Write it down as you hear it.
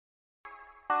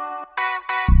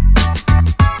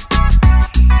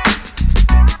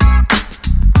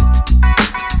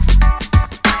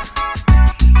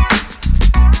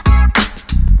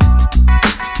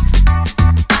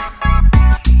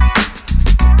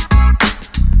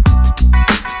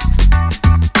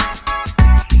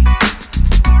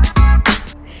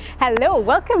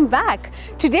welcome back.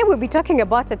 Today we'll be talking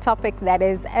about a topic that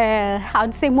is,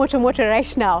 I'd say motor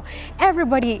right now.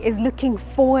 Everybody is looking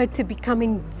forward to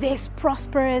becoming this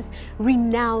prosperous,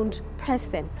 renowned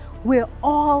person. We're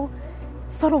all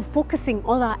sort of focusing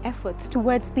all our efforts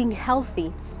towards being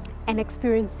healthy and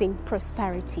experiencing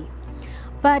prosperity.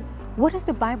 But what does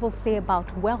the Bible say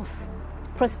about wealth,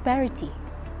 prosperity?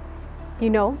 You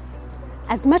know,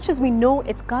 as much as we know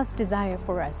it's God's desire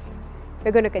for us,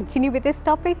 we're going to continue with this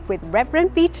topic with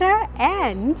Reverend Peter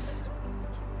and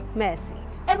Mercy.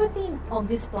 Everything on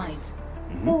this planet,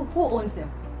 who owns them?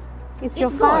 It's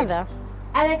your God. Father.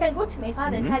 And I can go to my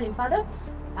father and tell him, Father,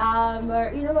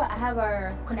 you know, I have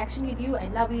a connection with you, I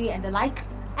love you, and the like.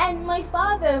 And my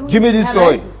father, give me this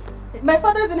toy. My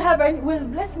father doesn't have any, will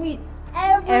bless me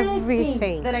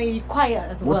everything that I require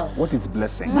as well. What is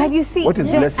blessing? But you see, what is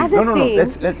blessing? No.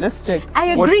 Let's check.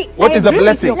 I agree. What is a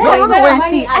blessing?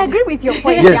 I agree with your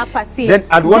point. Yes. Then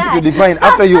I want you to define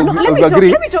after you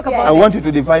agree. Let me talk about I want you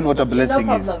to define what a blessing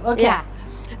is. Okay. Yeah.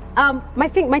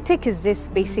 My take is this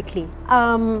basically.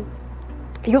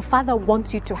 Your Father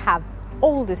wants you to have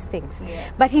all these things,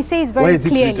 but He says very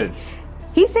clearly.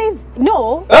 He says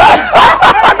no.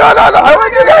 I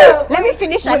want you guys. Let me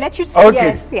finish. I'll let you speak.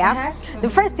 Okay. Yes, The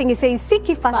first thing He says, seek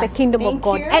ye first the kingdom of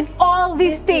God, and all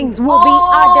these things will be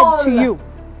added to you.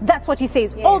 That's what He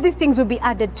says. All these things will be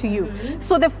added to you.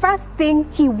 So the first thing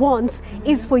He wants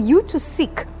is for you to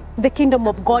seek the kingdom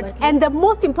of God, and the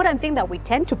most important thing that we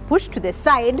tend to push to the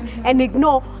side and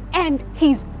ignore, and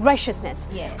His righteousness.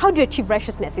 How do you achieve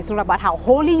righteousness? It's not about how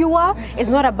holy you are. It's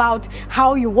not about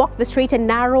how you walk the straight and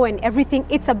narrow and everything.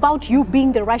 It's about you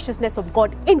being the righteousness of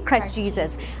God in Christ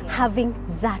Jesus, having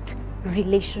that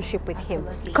relationship with Him,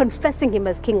 confessing Him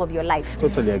as King of your life.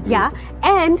 Totally agree. Yeah,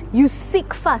 and you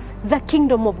seek first the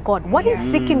kingdom of God. What is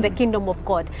seeking the kingdom of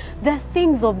God? The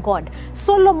things of God.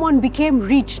 Solomon became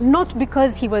rich not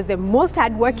because he was the most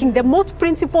hardworking. The most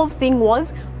principal thing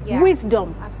was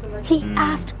wisdom. He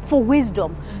asked for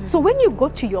wisdom. So when you go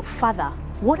to your Father,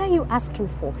 what are you asking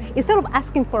for? Instead of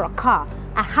asking for a car,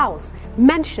 a house,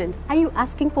 mansions, are you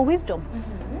asking for wisdom?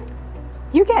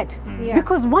 You get?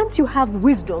 Because once you have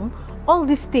wisdom, all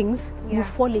these things will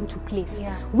fall into place.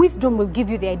 Wisdom will give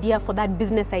you the idea for that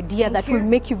business idea that will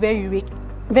make you very rich.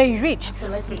 Very rich.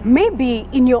 Maybe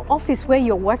in your office where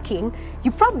you're working,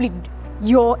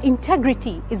 your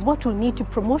integrity is what will lead to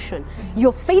promotion.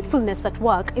 Your faithfulness at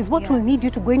work is what will lead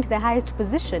you to go into the highest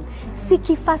position. Seek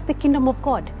ye first the kingdom of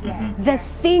God. The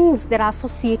things that are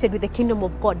associated with the kingdom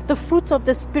of God, the fruits of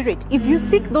the Spirit, if you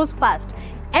seek those first,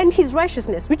 and His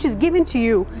righteousness, which is given to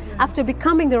you after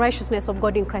becoming the righteousness of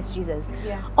God in Christ Jesus,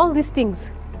 all these things,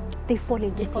 they fall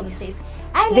into place.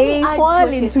 They fall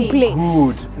into place.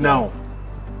 Good. Now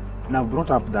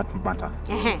brought up that matter.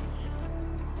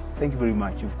 Thank you very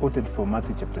much. You've quoted from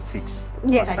Matthew chapter 6.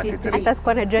 Yes, verse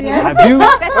 33. Have you?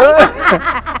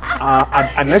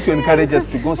 I'd like to encourage us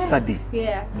to go study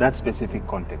that specific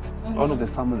context. One of the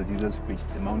sermons that Jesus preached,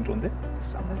 the Mount on the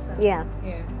Sun.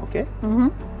 Okay?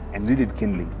 And read it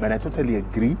keenly. But I totally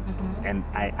agree, and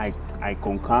I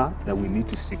concur that we need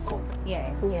to seek God.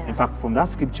 In fact, from that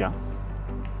scripture,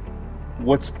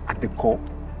 what's at the core,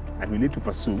 and we need to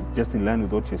pursue, just in line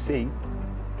with what you're saying,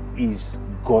 is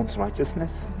God's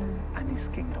righteousness and His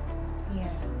kingdom.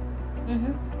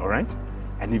 All right?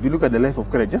 And if you look at the life of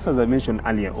Christ, just as I mentioned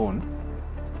earlier on,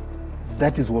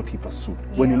 that is what He pursued.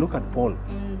 When you look at Paul,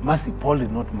 Mercy, Paul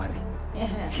did not marry.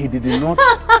 He did not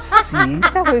see. He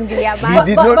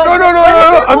did not.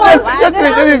 No. I'm just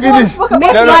let me finish. I'm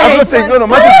not saying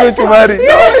Matthew is going to marry.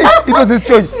 No, it was his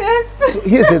choice. So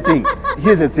here's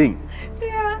the thing.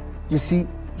 You see,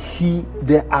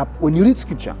 when you read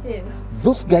scripture,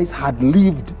 those guys had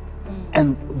lived,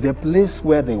 and the place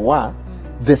where they were,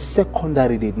 the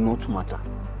secondary did not matter.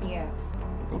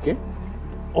 Okay?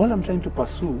 All I'm trying to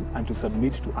pursue and to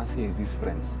submit to us here is this,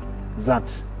 friends,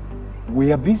 that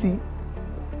we are busy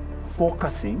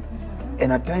focusing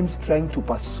and at times trying to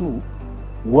pursue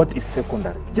what is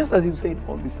secondary, just as you said,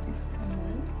 all these things.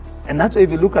 And that's why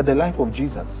if you look at the life of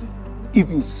Jesus, if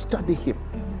you study Him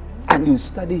and you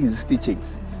study His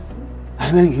teachings,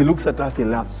 and then He looks at us, He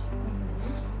laughs.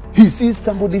 He sees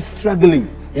somebody struggling,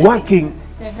 working,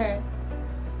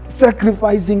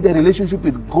 sacrificing the relationship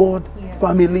with God,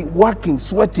 family, working,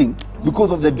 sweating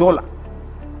because of the dollar,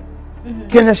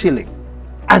 Kenya shilling,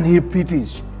 and He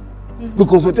pities you.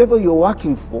 Because whatever you're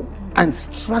working for and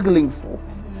struggling for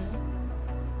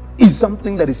is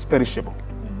something that is perishable.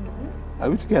 Are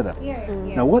we together?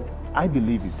 Now what I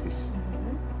believe is this.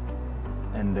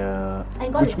 which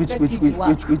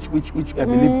I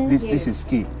believe this is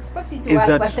key. Is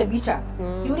that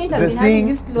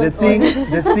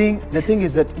the thing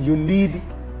is that you need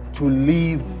to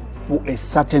live for a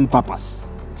certain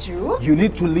purpose. True. You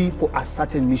need to live for a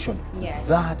certain mission. Yes.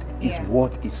 That is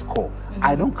what is core.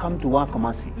 I don't come to work,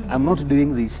 Mercy. I'm not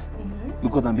doing this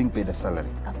because I'm being paid a salary.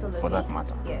 Absolutely. For that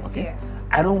matter. Yes. Okay. Yeah.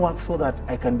 I don't work so that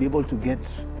I can be able to get.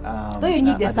 No, you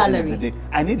need the salary.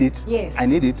 I need it. Yes. I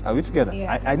need it. Are we together?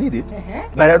 Yeah. I need it.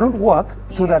 But I don't work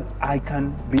so that I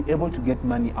can be able to get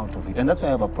money out of it. And that's why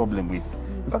I have a problem with.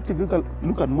 In fact, if you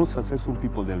look at most successful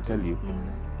people, they'll tell you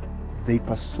they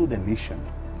pursue the mission.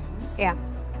 Yeah.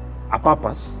 A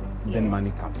purpose, then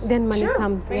money comes. Then money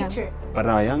comes. Very true. But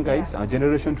our young guys, our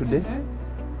generation today,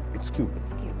 it's skewed.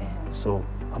 It's cute. So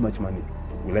how much money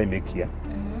will I make here?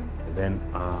 Then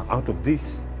out of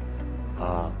this,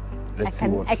 let's see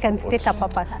what I can state a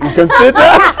purpose. We can state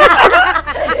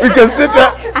we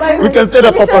can set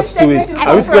a purpose to it.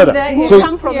 Are we together? So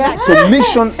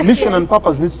mission and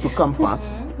purpose needs to come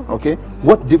first. Okay,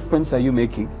 what difference are you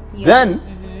making? Then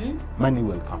money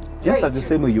will come. Just as the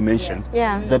same way you mentioned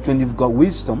that when you've got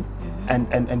wisdom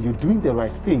and you're doing the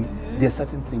right thing, there are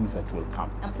certain things that will come.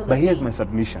 Absolutely. But here's my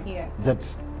submission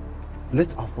that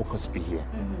let our focus be here.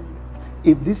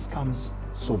 If this comes,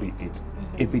 so be it.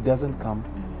 If it doesn't come,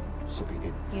 so be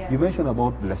it. You mentioned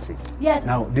about blessing. Yes.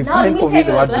 Now define for me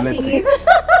the word blessing.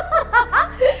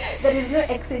 There is no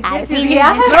exegesis.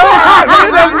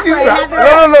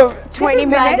 No. 20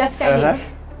 minutes.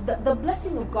 The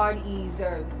blessing of God is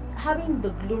having the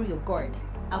glory of God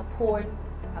upon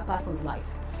a person's life.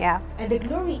 Yeah. And the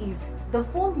glory is the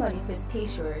full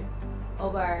manifestation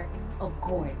of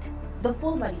God, the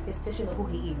full manifestation of who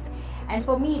He is. And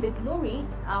for me, the glory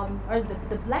or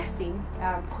the blessing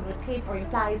connotates or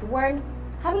implies one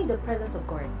having the presence of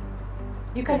God.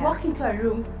 You can walk into a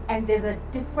room and there's a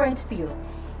different feel.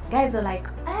 Guys are like,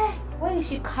 what is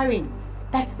she carrying?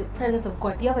 That's the presence of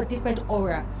God. You have a different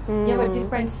aura. You have a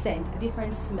different scent, a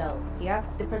different smell. Yeah,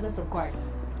 the presence of God.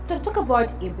 Talk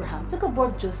about Abraham, talk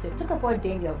about Joseph, talk about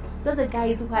Daniel. Those are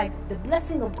guys who had the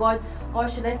blessing of God, or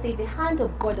should I say the hand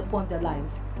of God upon their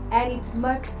lives. And it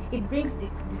brings the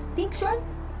distinction,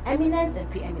 eminence, and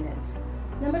preeminence.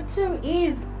 Number 2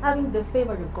 is having the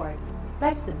favor of God.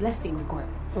 That's the blessing of God.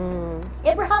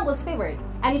 Abraham was favored,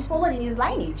 and it followed in his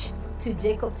lineage to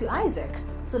Jacob, to Isaac.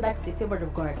 So that's the favor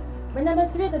of God. But number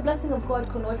 3, the blessing of God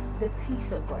connotes the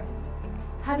peace of God.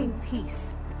 Having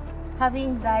peace.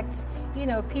 Having that,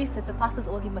 peace that surpasses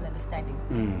all human understanding.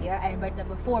 But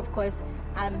number 4, of course,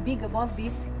 I'm big about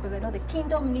this because I know the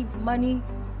kingdom needs money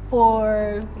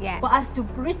for us to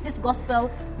preach this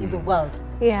gospel is the wealth.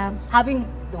 Yeah. Having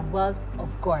the wealth of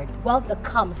God. Wealth that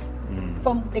comes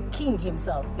from the King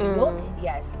himself. You know?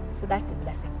 Yes. So that's the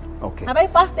blessing. Okay. Have I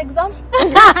passed the exam?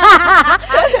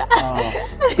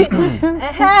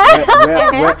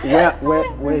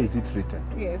 Where is it written?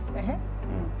 Yes.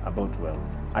 About wealth.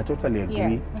 I totally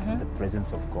agree with the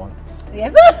presence of God.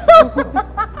 Yes.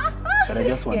 But I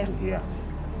just want to hear.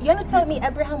 You want to tell me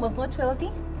Abraham was not wealthy?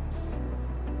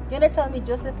 You want to tell me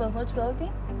Joseph was not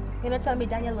wealthy? You want to tell me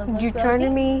Daniel was not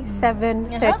Deuteronomy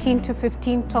 7:13 to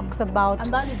 15 talks about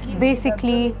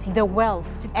basically the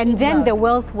wealth. And then the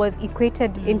wealth was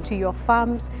equated into your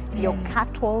farms, your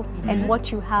cattle, and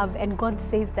what you have. And God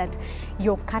says that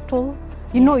your cattle,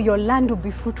 your land will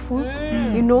be fruitful,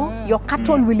 your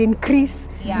cattle will increase,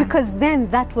 because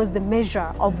then that was the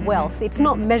measure of wealth. It's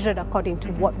not measured according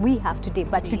to what we have today,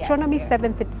 but Deuteronomy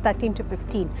 7:13 to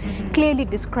 15 clearly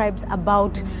describes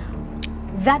about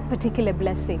that particular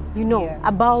blessing,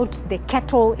 about the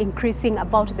cattle increasing,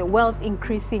 about the wealth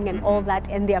increasing and all that,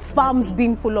 and their farms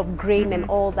being full of grain and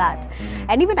all that.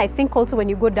 And even I think also when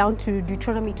you go down to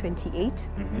Deuteronomy 28,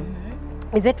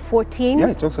 is it 14? Yeah,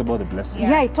 it talks about the blessing.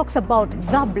 Yeah, it talks about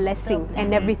the blessing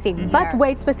and everything. But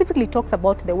where it specifically talks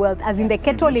about the wealth, as in the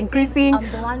cattle increasing. I'm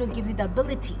the one who gives you the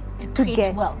ability to create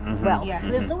get wealth. Yeah,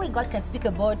 so there's no way God can speak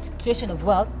about creation of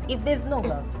wealth if there's no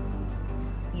wealth.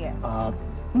 Yeah.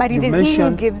 But it is He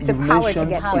who gives the power to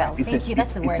get wealth. Thank you,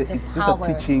 that's the word, the Those power. are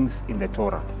teachings in the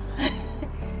Torah.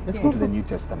 Let's go to the New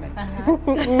Testament.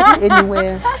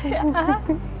 Anywhere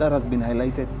that has been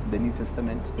highlighted, the New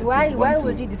Testament. Why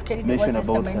would you discredit the Old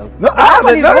Testament? No. I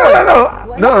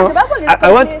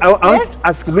want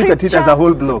us to look at it as a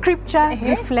whole block. Scripture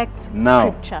reflects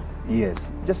Scripture.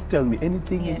 Yes. Just tell me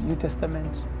anything in New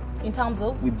Testament. In terms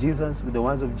of? With Jesus, with the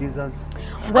words of Jesus.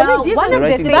 Well, one of the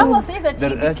things, the Bible says that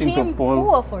the He became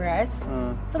poor for us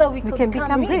so that we could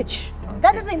become rich.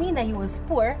 That doesn't mean that He was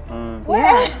poor.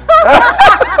 Where?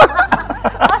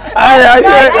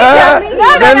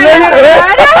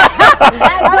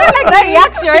 like that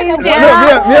reaction. I'm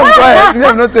quiet.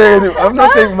 I'm not saying anything. I'm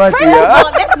not saying much here.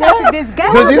 Let's start with this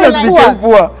guy. So Jesus became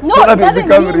poor. No, so it that doesn't he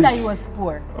become mean rich. that he was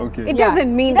poor. Okay. It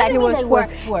doesn't mean that he was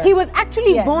poor. He was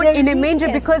actually born in a manger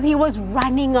because he was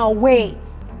running away.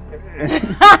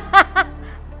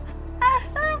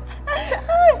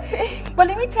 But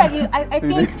let me tell you, I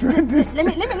think let me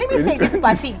say this,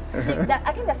 Patty.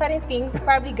 I think there are certain things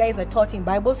probably guys are taught in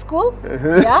Bible school,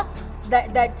 yeah,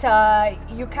 that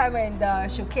you come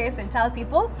and showcase and tell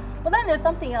people. But then there's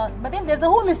something else. But then there's the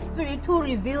Holy Spirit who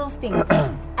reveals things.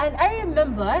 And I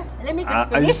remember, let me just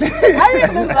finish. I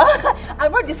remember,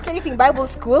 I'm not discrediting Bible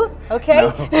school, okay? No.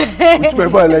 Which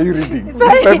Bible are you reading?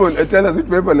 Which Bible? Tell us which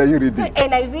Bible are you reading?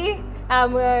 NIV.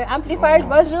 Amplified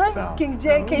version, King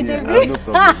KJV. No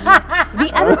problem, The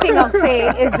other thing I'll say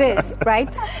is this,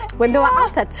 right? When they were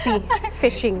out at sea,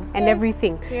 fishing and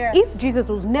everything, if Jesus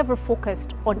was never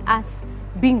focused on us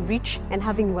being rich and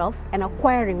having wealth and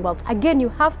acquiring wealth, again, you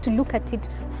have to look at it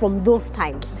from those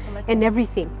times and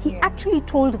everything. He actually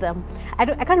told them, I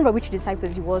can't remember which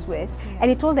disciples he was with, and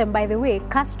he told them, by the way,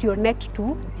 cast your net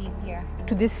to deep here.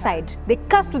 To this side. They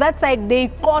cast to that side, they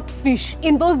caught fish.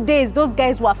 In those days, those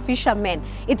guys were fishermen.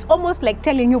 It's almost like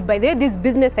telling you, by the way, this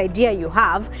business idea you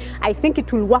have, I think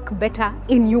it will work better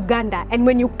in Uganda. And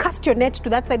when you cast your net to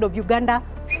that side of Uganda,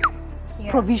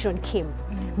 provision came.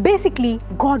 Basically,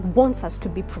 God wants us to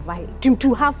be provided,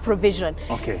 to have provision.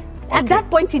 Okay. At that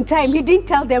point in time, he didn't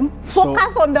tell them,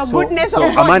 focus on the goodness of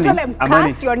God. Amani, He told them,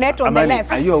 cast your net on the left.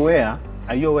 Are you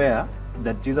aware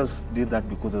that Jesus did that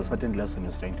because of a certain lesson he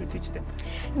was trying to teach them?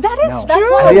 That is Now,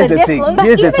 true. Here's the thing.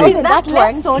 Here's the thing. That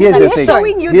lesson, Here's the I'm thing.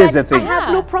 showing you Here's that the thing. I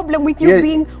have no problem with you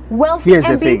being wealthy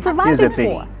and being provided Here's the for.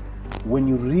 thing. When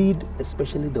you read,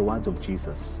 especially the words of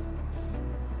Jesus,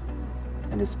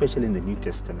 and especially in the New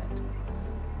Testament,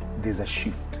 there's a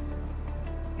shift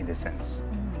in the sense.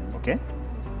 Okay?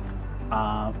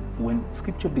 When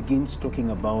Scripture begins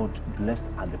talking about blessed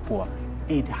are the poor,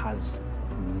 it has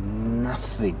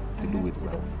nothing to do with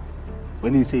wealth.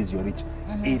 When he says you're rich,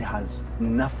 it has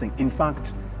nothing. In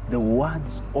fact, the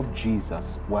words of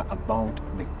Jesus were about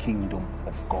the kingdom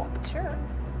of God.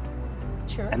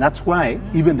 Sure. And that's why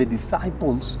even the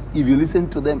disciples, if you listen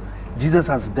to them, Jesus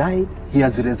has died, he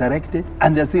has resurrected,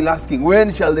 and they're still asking,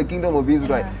 when shall the kingdom of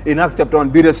Israel in Acts chapter 1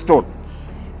 be restored?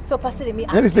 So, Pastor, let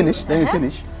me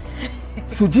finish.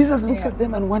 So Jesus looks at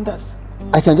them and wonders.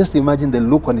 I can just imagine the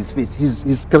look on his face.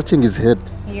 He's scratching his head.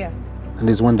 And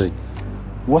he's wondering,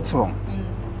 what's wrong?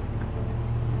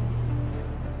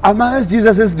 Amongst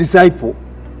Jesus' disciple,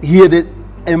 he had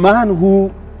a man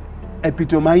who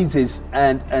epitomizes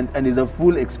and is a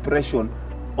full expression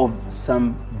of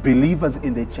some believers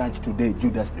in the church today,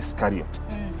 Judas Iscariot.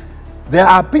 There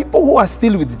are people who are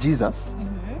still with Jesus,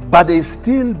 but they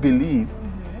still believe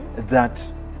that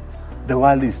the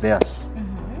world is theirs.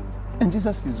 And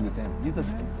Jesus is with them.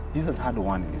 Jesus had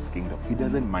one in his kingdom. He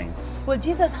doesn't mind. Well,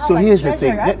 Jesus had so here's the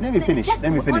thing. Right? Let me finish.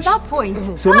 Let me finish. On that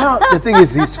point. So now the thing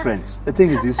is this, friends. The thing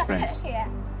is this, friends.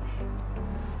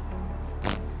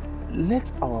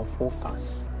 Let our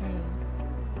focus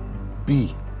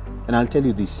be, and I'll tell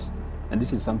you this, and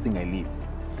this is something I live.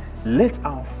 Let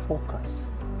our focus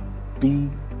be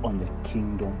on the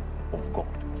kingdom of God.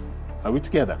 Are we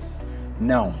together?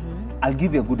 Now, I'll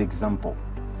give you a good example.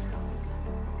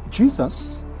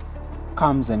 Jesus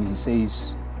comes and he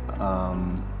says,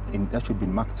 that should be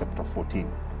Mark chapter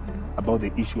 14, about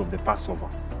the issue of the Passover.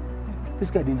 This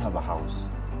guy didn't have a house.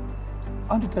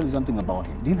 I want to tell you something about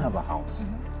him. Didn't have a house.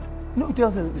 You know, he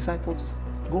tells his disciples,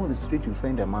 go on the street, you'll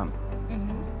find a man.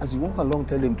 As you walk along,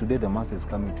 tell him, today the master is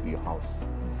coming to your house.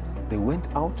 They went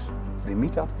out, they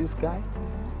meet up this guy,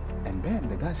 and then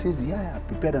the guy says, yeah, I've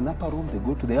prepared an upper room. They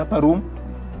go to the upper room,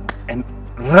 and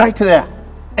right there,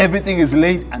 everything is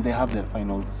laid, and they have their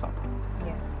final supper.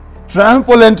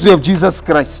 Triumphal entry of Jesus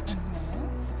Christ.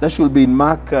 That should be in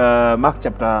Mark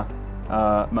chapter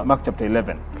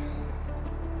 11.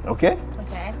 Okay?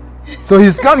 So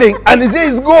he's coming and he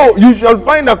says, go, you shall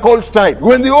find a colt tied.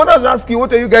 When the owners ask you,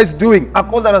 what are you guys doing? A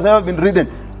colt that has never been ridden.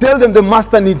 Tell them the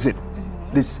master needs it.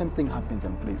 The same thing happens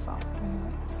and plays out.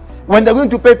 When they're going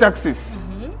to pay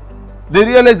taxes, they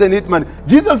realize they need money.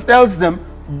 Jesus tells them,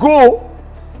 go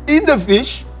in the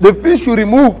fish you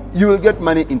remove, you will get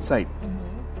money inside.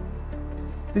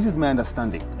 This is my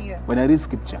understanding when I read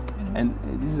scripture. And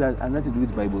this has nothing to do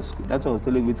with Bible school. That's what I was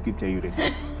telling you which scripture you read.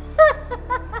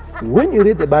 When you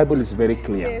read the Bible, it's very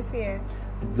clear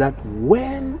that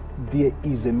when there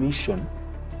is a mission,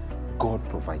 God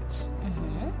provides.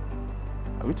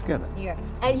 Are we together?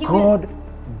 And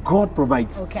God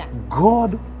provides.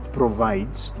 God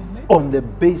provides on the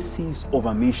basis of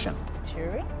a mission.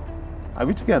 True. Are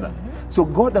we together? So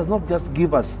God does not just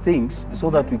give us things so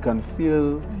that we can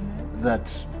feel that,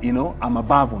 you know, I'm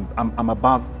above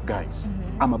guys.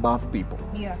 I'm above people.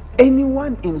 Yeah.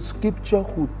 Anyone in scripture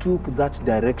who took that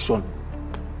direction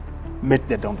met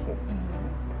their downfall.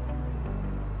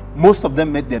 Most of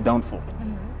them met their downfall.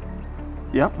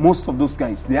 Yeah, most of those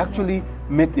guys, they actually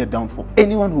met their downfall.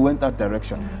 Anyone who went that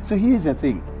direction. So here's the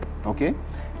thing, okay?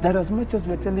 That as much as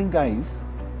we're telling guys,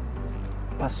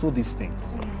 pursue these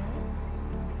things.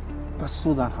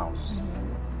 Pursue that house.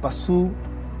 Pursue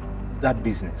that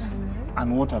business.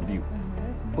 And what have you.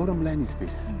 Bottom line is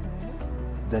this,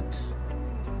 that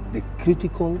the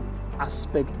critical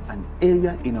aspect and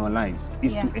area in our lives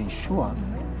is to ensure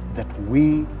that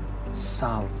we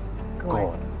serve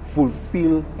God.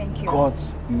 Fulfill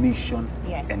God's mission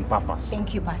and purpose.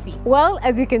 Thank you, Pasi. Well,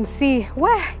 as you can see,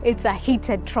 it's a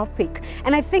heated topic.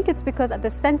 And I think it's because at the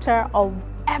center of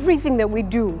everything that we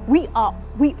do, we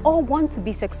all want to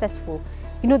be successful.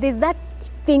 You know, there's that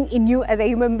thing in you as a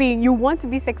human being. You want to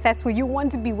be successful, you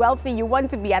want to be wealthy, you want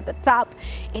to be at the top.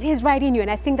 It is right in you, and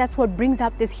I think that's what brings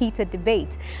up this heated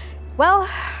debate. Well,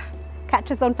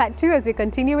 catch us on part 2 as we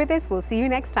continue with this. We'll see you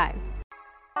next time.